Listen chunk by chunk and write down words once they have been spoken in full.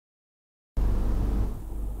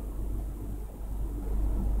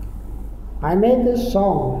I made this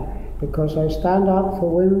song because I stand up for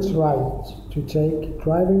women's right to take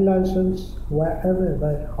driving license wherever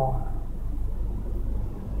they are.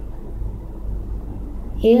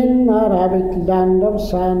 In a rabbit land of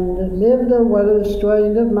sand lived a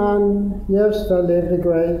well-restrained man. Yes, there lived a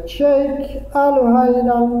great Sheikh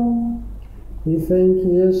Al-Haydan. We think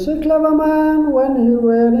he is a clever man when he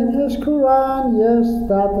read in his Quran, yes,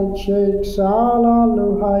 that the Sheikh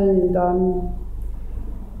Al-Haydan.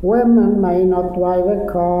 Women may not drive a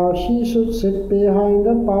car, she should sit behind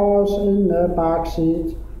the bars in the back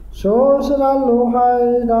seat. So said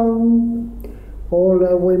Al-Haydan. All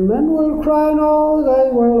the women will cry no,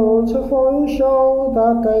 they will also for you show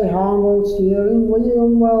that they handle steering wheel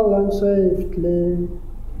well and safely.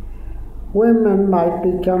 Women might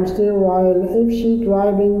become sterile if she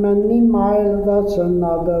driving many miles, that's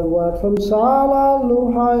another word from Salah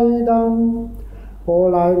Al-Haydan.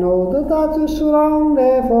 All I know that is wrong,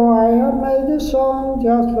 therefore I have made a song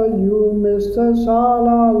just for you, Mr.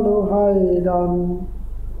 Salah Al-Haydan.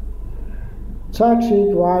 Taxi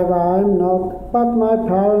driver I'm not, but my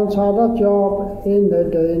parents had a job in the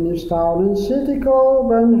Danish town in city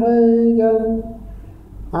Copenhagen.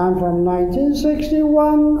 And from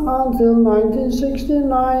 1961 until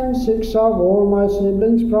 1969, 6 of all my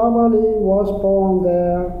siblings probably was born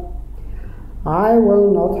there. I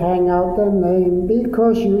will not hang out the name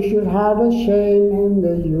because you should have a shame in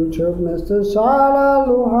the YouTube, Mr. Salah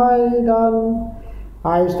Al-Haydan.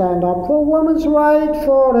 I stand up for women's right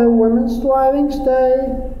for the Women's Driving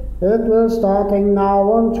Day. It will starting now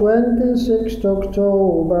on 26th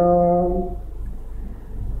October.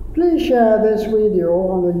 Please share this video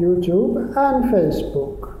on the YouTube and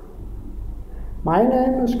Facebook. My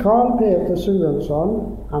name is Carl Peter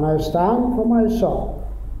Sugensson and I stand for my song.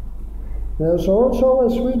 There's also a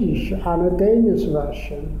Swedish and a Danish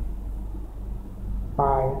version.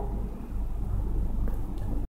 Bye.